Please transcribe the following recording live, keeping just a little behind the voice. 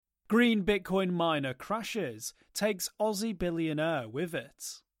Green Bitcoin miner crashes, takes Aussie billionaire with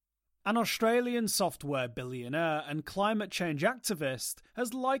it. An Australian software billionaire and climate change activist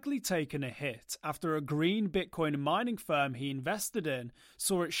has likely taken a hit after a green Bitcoin mining firm he invested in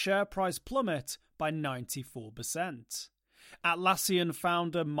saw its share price plummet by 94%. Atlassian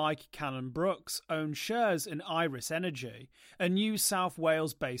founder Mike Cannon-Brookes owns shares in Iris Energy, a New South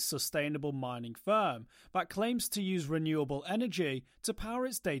Wales-based sustainable mining firm that claims to use renewable energy to power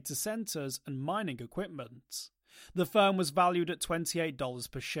its data centres and mining equipment. The firm was valued at $28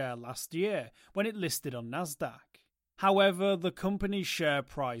 per share last year when it listed on Nasdaq. However, the company's share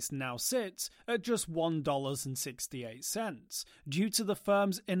price now sits at just $1.68 due to the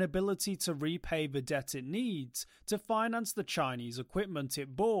firm's inability to repay the debt it needs to finance the Chinese equipment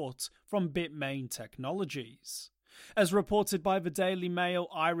it bought from Bitmain Technologies. As reported by the Daily Mail,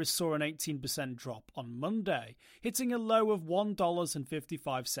 Iris saw an 18% drop on Monday, hitting a low of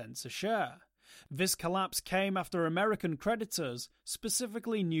 $1.55 a share. This collapse came after American creditors,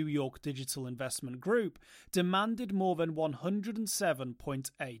 specifically New York Digital Investment Group, demanded more than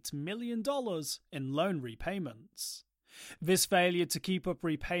 $107.8 million in loan repayments. This failure to keep up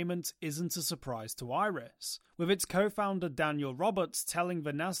repayments isn't a surprise to Iris, with its co-founder Daniel Roberts telling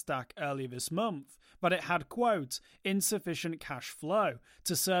the Nasdaq earlier this month that it had, quote, insufficient cash flow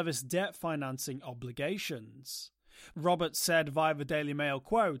to service debt financing obligations. Roberts said via the Daily Mail,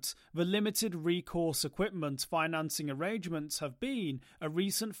 quote, the limited recourse equipment financing arrangements have been a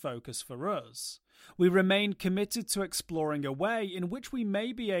recent focus for us. We remain committed to exploring a way in which we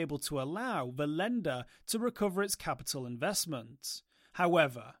may be able to allow the lender to recover its capital investment.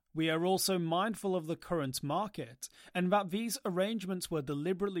 However, we are also mindful of the current market and that these arrangements were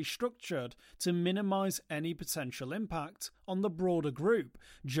deliberately structured to minimize any potential impact on the broader group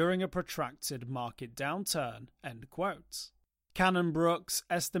during a protracted market downturn, end quote. Cannon-Brookes,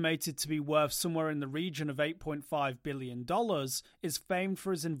 estimated to be worth somewhere in the region of $8.5 billion, is famed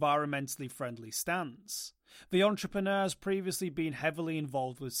for his environmentally friendly stance. The entrepreneur has previously been heavily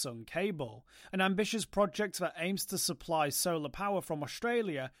involved with Sun Cable, an ambitious project that aims to supply solar power from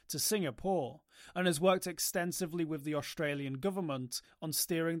Australia to Singapore, and has worked extensively with the Australian government on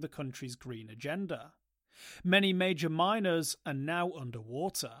steering the country's green agenda. Many major miners are now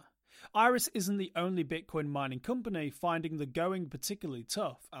underwater. Iris isn't the only Bitcoin mining company finding the going particularly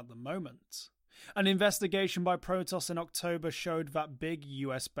tough at the moment. An investigation by Protos in October showed that big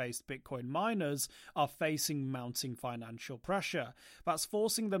US-based Bitcoin miners are facing mounting financial pressure that's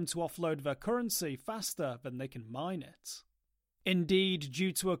forcing them to offload their currency faster than they can mine it. Indeed,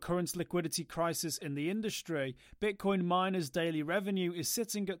 due to a current liquidity crisis in the industry, Bitcoin miners' daily revenue is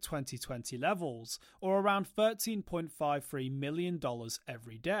sitting at 2020 levels, or around $13.53 million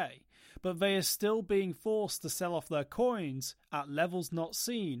every day, but they are still being forced to sell off their coins at levels not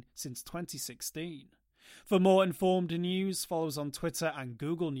seen since 2016. For more informed news, follow us on Twitter and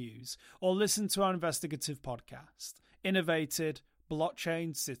Google News, or listen to our investigative podcast, Innovated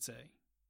Blockchain City.